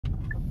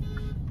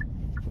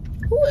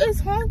Who is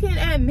honking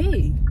at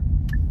me?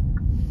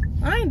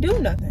 I ain't do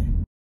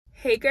nothing.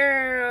 Hey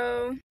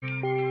girl.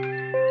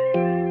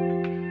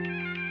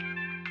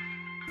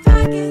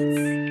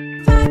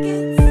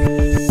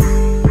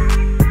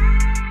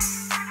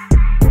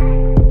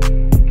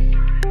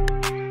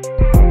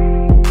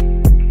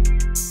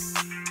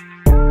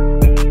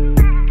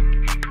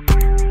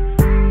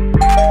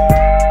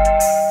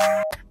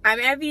 I'm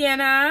at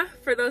Vienna.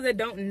 For those that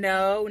don't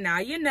know, now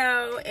you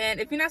know. And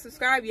if you're not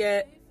subscribed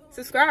yet,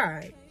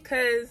 subscribe.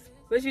 Cause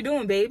what you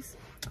doing, babes?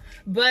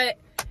 But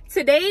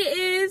today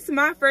is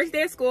my first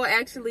day of school.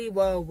 Actually,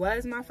 well,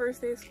 was my first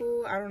day of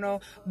school. I don't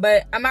know.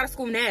 But I'm out of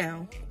school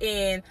now.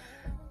 And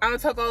I'm gonna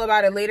talk all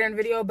about it later in the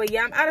video. But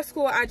yeah, I'm out of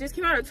school. I just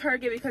came out of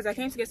Target because I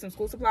came to get some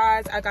school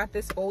supplies. I got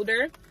this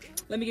folder.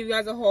 Let me give you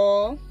guys a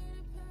haul.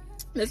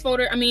 This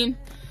folder,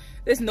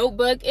 this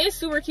notebook is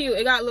super cute.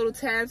 It got little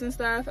tabs and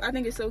stuff. I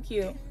think it's so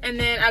cute. And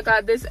then I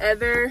got this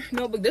other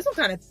notebook. This one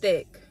kind of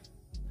thick.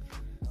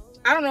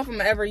 I don't know if I'm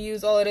gonna ever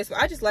use all of this, but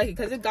I just like it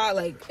because it got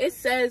like, it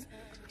says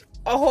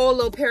a whole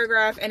little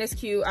paragraph and it's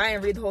cute. I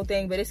didn't read the whole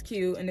thing, but it's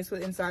cute. And this is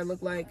what inside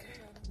look like.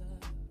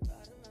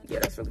 Yeah,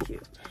 that's really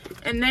cute.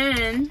 And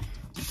then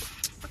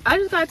I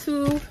just got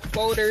 2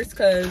 folders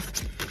because,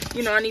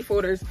 you know, I need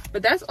folders.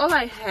 But that's all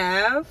I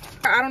have.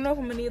 I don't know if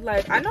I'm gonna need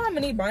like, I know I'm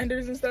gonna need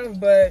binders and stuff,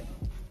 but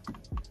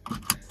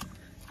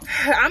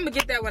I'm gonna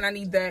get that when I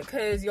need that.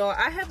 Because y'all,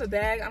 I have a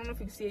bag. I don't know if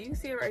you can see it. You can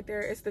see it right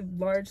there. It's the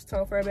large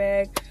Telfar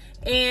bag.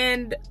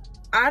 And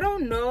I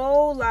don't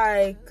know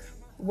like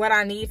what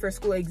I need for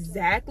school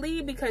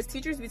exactly, because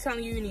teachers be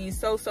telling you need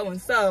so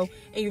and so,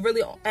 and you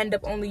really end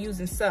up only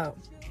using so.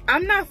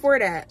 I'm not for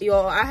that,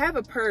 y'all. I have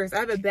a purse, I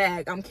have a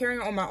bag. I'm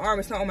carrying it on my arm,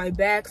 it's not on my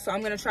back, so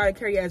I'm gonna try to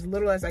carry as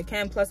little as I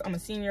can. Plus I'm a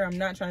senior, I'm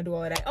not trying to do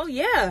all of that. Oh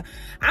yeah,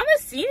 I'm a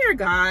senior,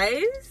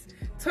 guys.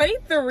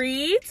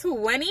 23.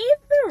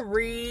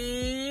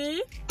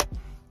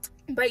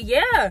 But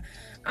yeah,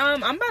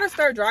 I'm about to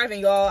start driving,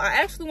 y'all. I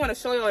actually want to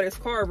show y'all this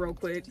car real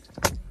quick.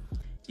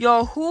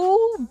 Y'all,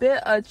 who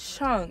bit a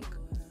chunk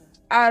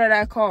out of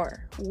that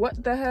car?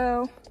 What the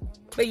hell?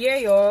 But yeah,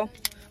 y'all,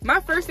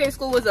 my first day of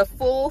school was a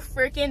full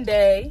freaking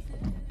day.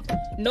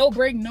 No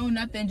break, no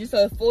nothing, just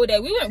a full day.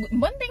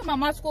 One thing about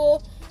my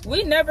school,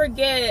 we never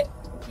get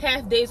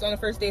half days on the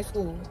first day of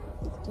school.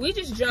 We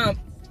just jump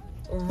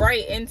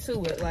right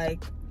into it.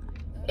 Like,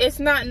 it's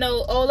not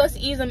no, oh, let's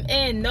ease them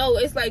in. No,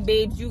 it's like,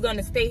 babes, you're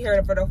gonna stay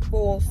here for the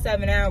full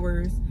 7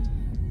 hours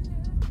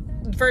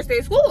first day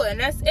of school, and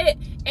that's it.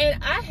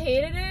 And I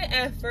hated it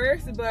at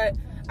first, but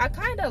I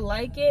kind of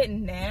like it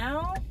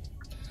now,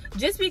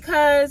 just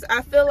because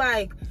I feel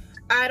like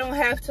I don't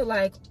have to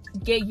like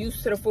get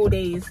used to the full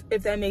days,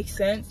 if that makes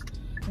sense.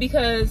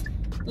 Because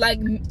like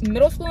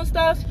middle school and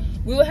stuff,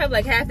 we would have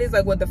like half days,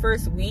 like what, the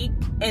first week,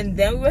 and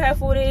then we would have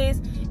full days.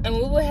 And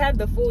when we would have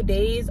the full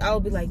days, I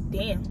would be like,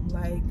 damn,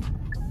 like,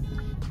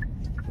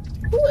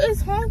 who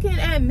is honking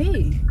at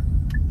me?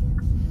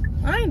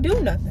 I ain't do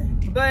nothing.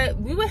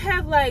 But we would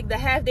have like the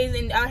half days,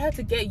 and I'd have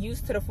to get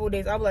used to the full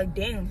days. I'd be like,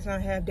 damn, it's not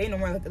a half day no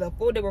more. Like the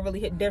full day will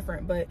really hit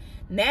different. But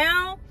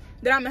now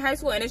that I'm in high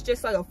school and it's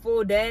just like a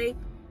full day,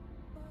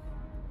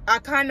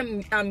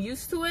 I'm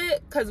used to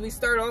it, because we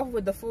start off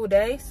with the full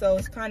day, so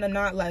it's kind of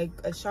not like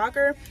a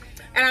shocker.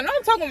 And I know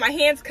I'm talking with my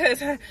hands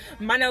because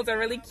my nails are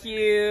really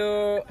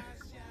cute.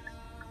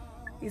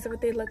 These are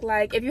what they look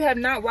like. If you have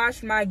not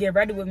watched my Get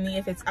Ready With Me,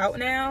 if it's out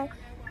now,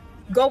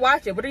 go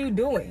watch it. What are you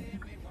doing?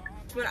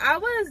 When I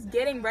was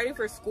getting ready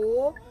for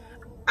school,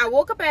 I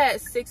woke up at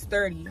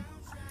 6:30.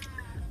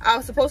 I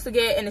was supposed to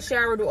get in the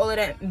shower, do all of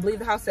that, and leave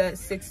the house at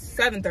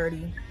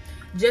 7:30.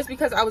 Just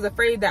because I was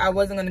afraid that I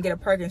wasn't going to get a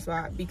parking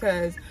spot,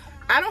 because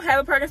I don't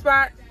have a parking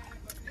spot.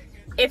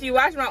 If you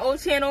watch my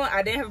old channel,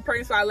 I didn't have a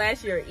parking spot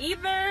last year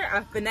either.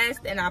 I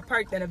finessed and I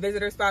parked in a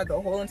visitor spot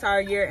the whole entire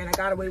year, and I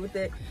got away with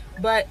it.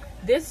 But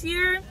this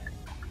year,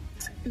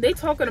 they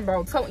talking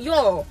about,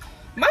 y'all,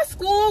 my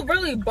school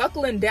really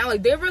buckling down.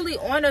 Like, they're really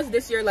on us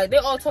this year. Like, they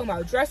all talking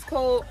about dress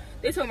code.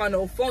 They talking about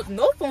no phones.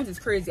 No phones is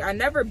crazy. I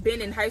never been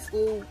in high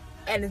school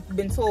and it's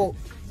been told,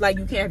 like,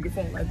 you can't have your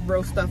phone. Like,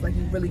 real stuff. Like,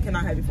 you really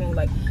cannot have your phone.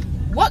 Like,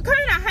 what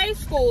kind of high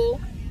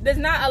school does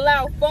not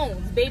allow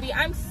phones? Baby,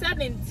 I'm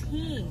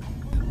 17.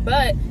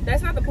 But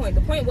that's not the point.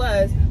 The point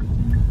was,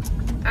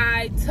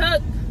 I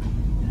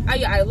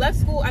left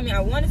school.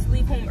 I wanted to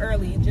leave home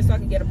early just so I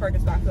could get a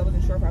parking spot, because I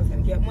wasn't sure if I was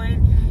going to get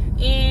one.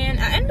 And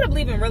I ended up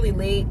leaving really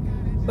late,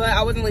 but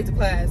I wasn't late to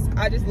class.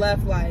 I just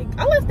left I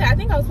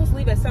think I was supposed to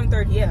leave at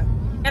 7:30, yeah.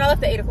 And I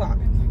left at 8 o'clock.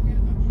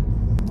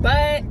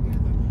 But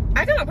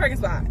I got my parking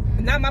spot.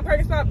 Not my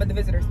parking spot, but the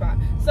visitor spot.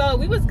 So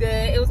we was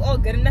good. It was all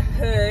good in the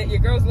hood. Your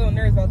girl was a little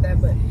nervous about that,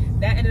 but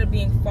that ended up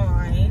being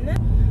fine.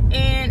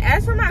 And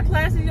as for my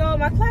classes, y'all,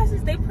 my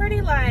classes, they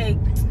pretty like,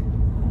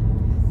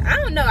 I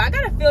don't know. I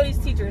gotta feel these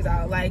teachers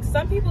out. Like,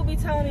 some people be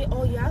telling me,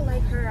 oh yeah, I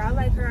like her.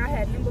 I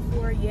had him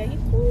before. Yeah, he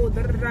cool.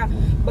 Da, da, da.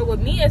 But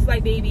with me, it's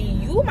like, baby,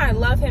 you might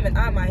love him and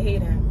I might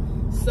hate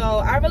him. So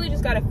I really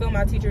just gotta feel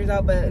my teachers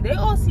out. But they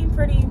all seem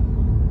pretty.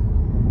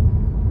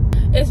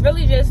 It's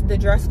really just the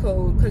dress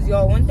code. Because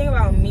y'all, one thing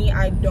about me,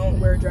 I don't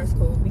wear dress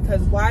code.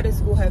 Because why does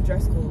school have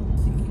dress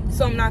code?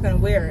 So I'm not going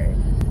to wear it.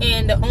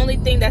 And the only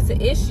thing that's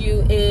an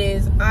issue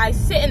is I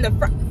sit in the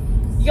front.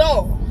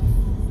 Yo,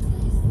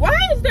 why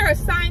is there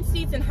assigned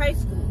seats in high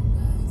school?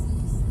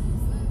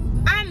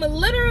 I'm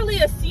literally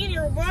a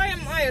senior. Why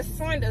am I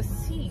assigned a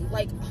seat?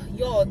 Like,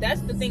 y'all,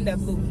 that's the thing that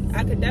blew me.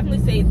 I could definitely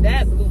say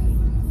that blew me.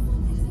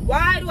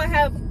 Why do I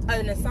have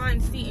an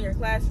assigned seat in your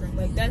classroom?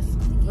 Like, that's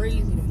crazy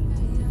to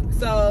me.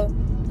 So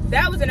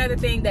that was another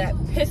thing that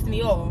pissed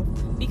me off.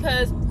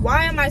 Because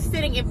why am I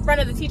sitting in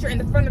front of the teacher in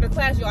the front of the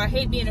class? Yo, I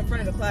hate being in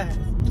front of the class.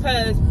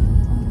 Because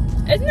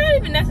it's not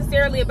even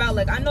necessarily about,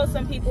 like, I know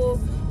some people,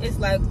 it's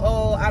like,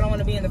 oh, I don't want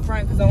to be in the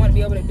front because I want to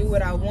be able to do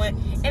what I want.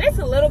 And it's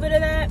a little bit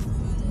of that.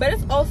 But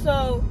it's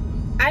also,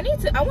 I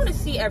want to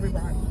see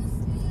everybody.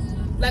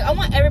 Like, I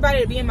want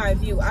everybody to be in my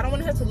view. I don't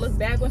want to have to look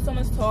back when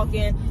someone's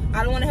talking.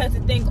 I don't want to have to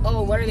think,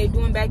 oh, what are they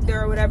doing back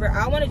there or whatever.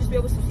 I want to just be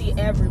able to see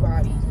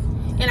everybody.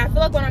 And I feel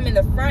like when I'm in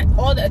the front,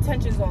 all the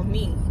attention's on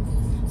me.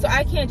 So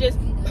I can't just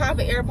pop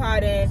an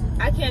AirPod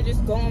in. I can't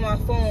just go on my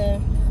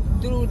phone,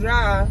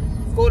 doodle-dra,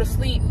 go to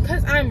sleep,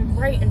 because I'm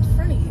right in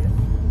front of you.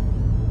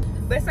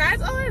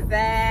 Besides all of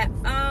that,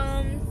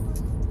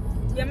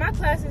 yeah, my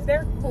classes,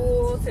 they're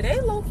cool.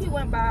 Today, low-key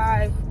went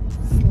by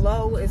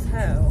slow as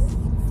hell.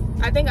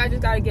 I think I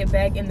just got to get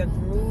back in the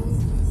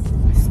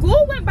groove.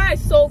 School went by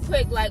so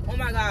quick. Like, oh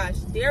my gosh,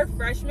 dear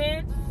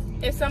freshmen,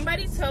 if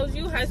somebody tells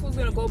you high school's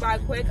going to go by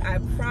quick, I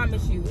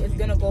promise you it's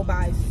going to go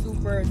by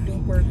super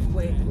duper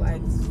quick.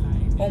 Like,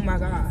 oh my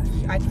gosh,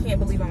 I can't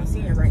believe I'm a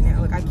senior right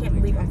now. Like, I can't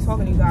believe I'm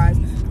talking to you guys,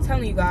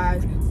 telling you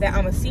guys that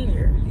I'm a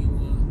senior.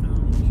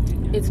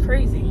 It's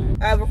crazy.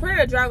 I recorded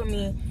a drive with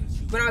me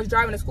when I was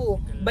driving to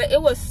school, but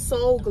it was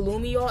so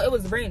gloomy, y'all. It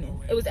was raining.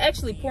 It was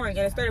actually pouring,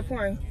 and it started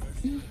pouring.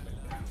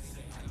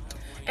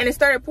 And it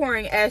started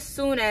pouring as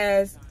soon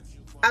as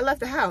I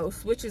left the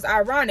house, which is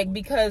ironic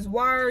because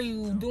why are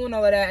you doing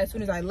all of that as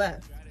soon as I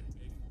left?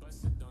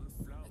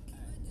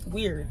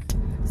 Weird.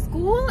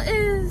 School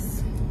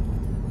is,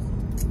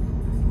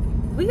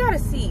 we gotta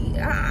see.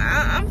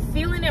 I'm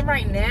feeling it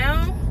right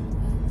now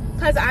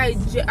because I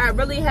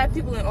really have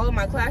people in all of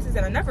my classes,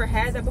 and I never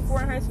had that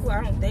before in high school,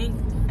 I don't think.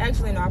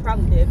 Actually, no, I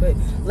probably did, but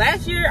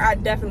last year I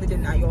definitely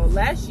did not, y'all.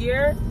 Last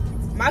year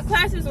my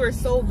classes were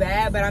so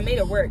bad, but I made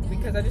it work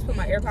because I just put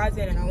my AirPods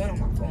in and I went on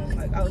my phone.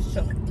 Like, I was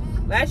chilling.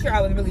 Last year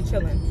I was really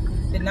chilling.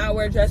 Did not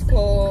wear dress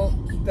code.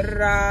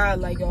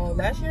 Like, y'all,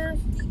 last year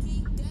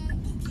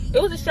it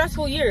was a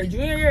stressful year.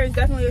 Junior year is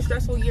definitely a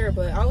stressful year,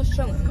 but I was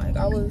chilling. Like,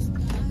 I was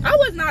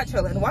not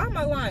chilling. Why am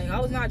I lying? I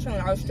was not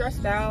chilling. I was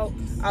stressed out.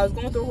 I was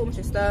going through a whole bunch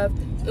of stuff.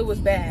 It was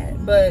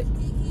bad, but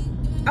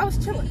I was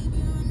chilling.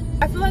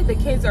 I feel like the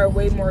kids are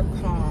way more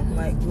calm.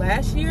 Like,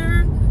 last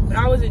year when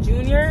I was a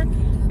junior,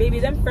 baby,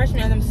 them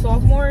freshmen and them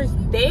sophomores,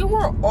 they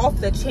were off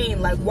the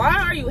chain. Like,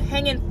 why are you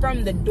hanging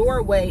from the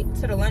doorway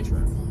to the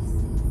lunchroom?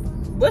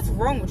 What's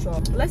wrong with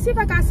y'all? Let's see if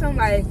I got some,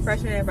 like,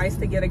 freshman advice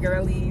to get a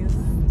girlies.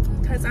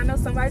 Because I know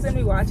somebody's going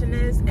to be watching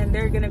this, and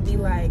they're going to be,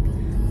 like,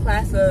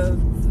 class of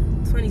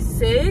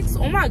 26.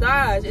 Oh, my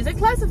gosh. Is it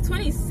class of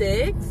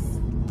 26?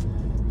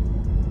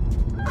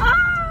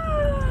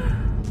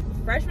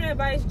 Freshman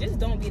advice, just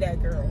don't be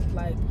that girl.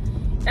 Like,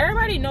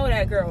 everybody know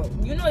that girl.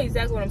 You know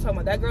exactly what I'm talking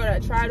about. That girl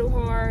that tried too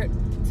hard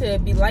to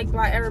be liked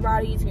by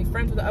everybody, to be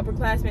friends with the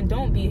upperclassmen.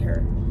 Don't be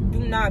her. Do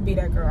not be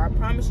that girl. I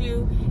promise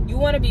you. You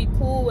want to be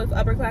cool with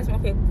upperclassmen,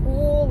 okay,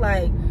 cool.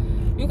 Like,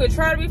 you could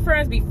try to be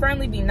friends, be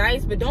friendly, be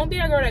nice, but don't be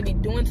a girl that be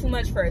doing too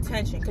much for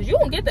attention, because you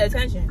gonna get the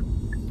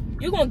attention.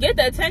 You're gonna get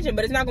the attention,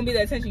 but it's not gonna be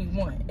the attention you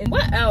want. And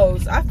what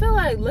else? I feel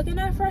like looking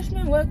at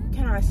freshmen, what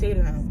can I say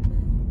to them?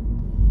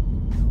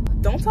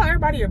 Don't tell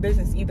everybody your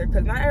business either,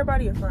 because not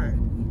everybody your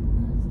friend.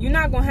 You're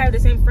not going to have the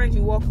same friends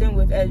you walked in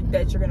with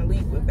that you're going to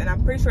leave with. And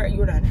I'm pretty sure you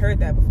would have heard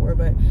that before.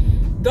 But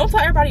don't tell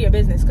everybody your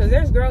business. Because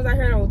there's girls out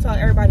here that will tell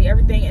everybody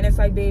everything. And it's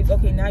like, babes,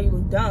 okay, now you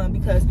look dumb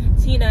because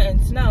Tina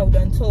and Snow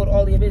done told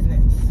all your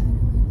business.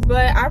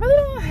 But I really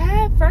don't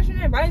have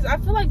freshman advice. I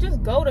feel like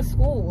just go to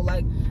school.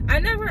 Like, I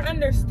never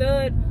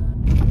understood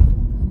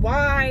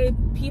why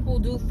people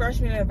do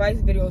freshman advice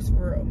videos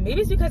for real.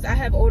 Maybe it's because I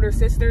have older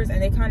sisters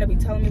and they kind of be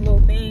telling me little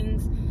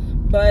things.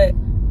 But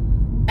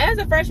as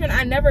a freshman,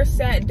 I never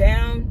sat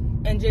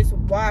down and just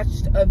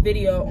watched a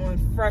video on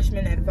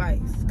freshman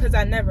advice because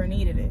I never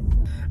needed it.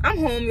 I'm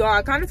home, y'all.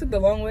 I kind of took the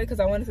long way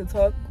because I wanted to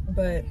talk,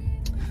 but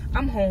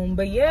I'm home.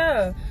 But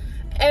yeah,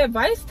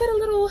 advice to the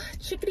little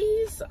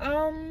chickadees.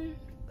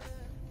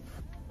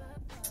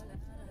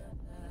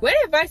 What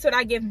advice would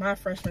I give my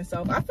freshman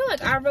self? I feel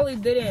like I really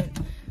didn't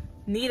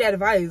need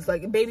advice.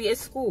 Like, baby,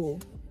 it's school.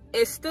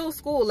 It's still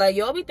school. Like,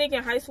 y'all be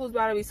thinking high school is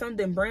about to be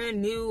something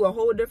brand new, a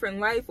whole different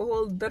life, a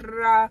whole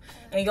da-da-da,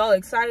 and y'all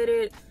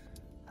excited.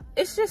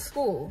 It's just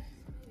school.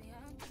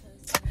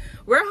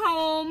 We're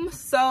home,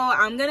 so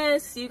I'm gonna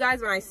see you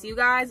guys when I see you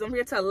guys. Don't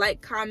forget to like,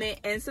 comment,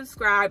 and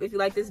subscribe if you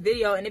like this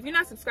video. And if you're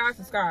not subscribed,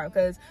 subscribe,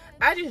 because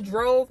I just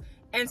drove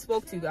and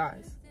spoke to you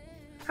guys.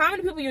 How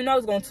many people you know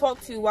is gonna talk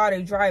to you while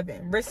they're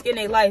driving, risking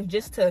their life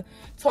just to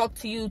talk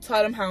to you,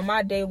 tell them how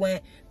my day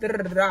went,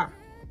 da-da-da-da.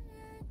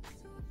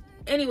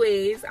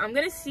 anyways, I'm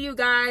gonna see you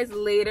guys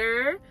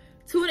later.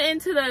 Tune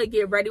into the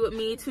get ready with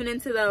me, tune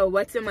into the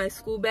what's in my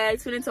school bag,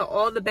 tune into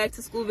all the back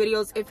to school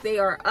videos. If they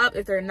are up,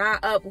 if they're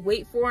not up,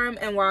 wait for them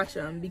and watch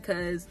them,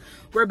 because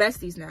we're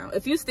besties now.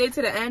 If you stay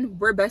to the end,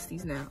 we're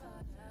besties now.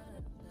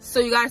 So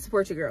you gotta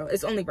support your girl.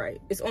 It's only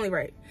right. It's only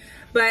right.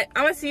 But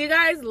I'm gonna see you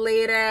guys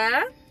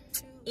later.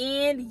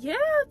 And yeah,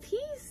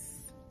 peace.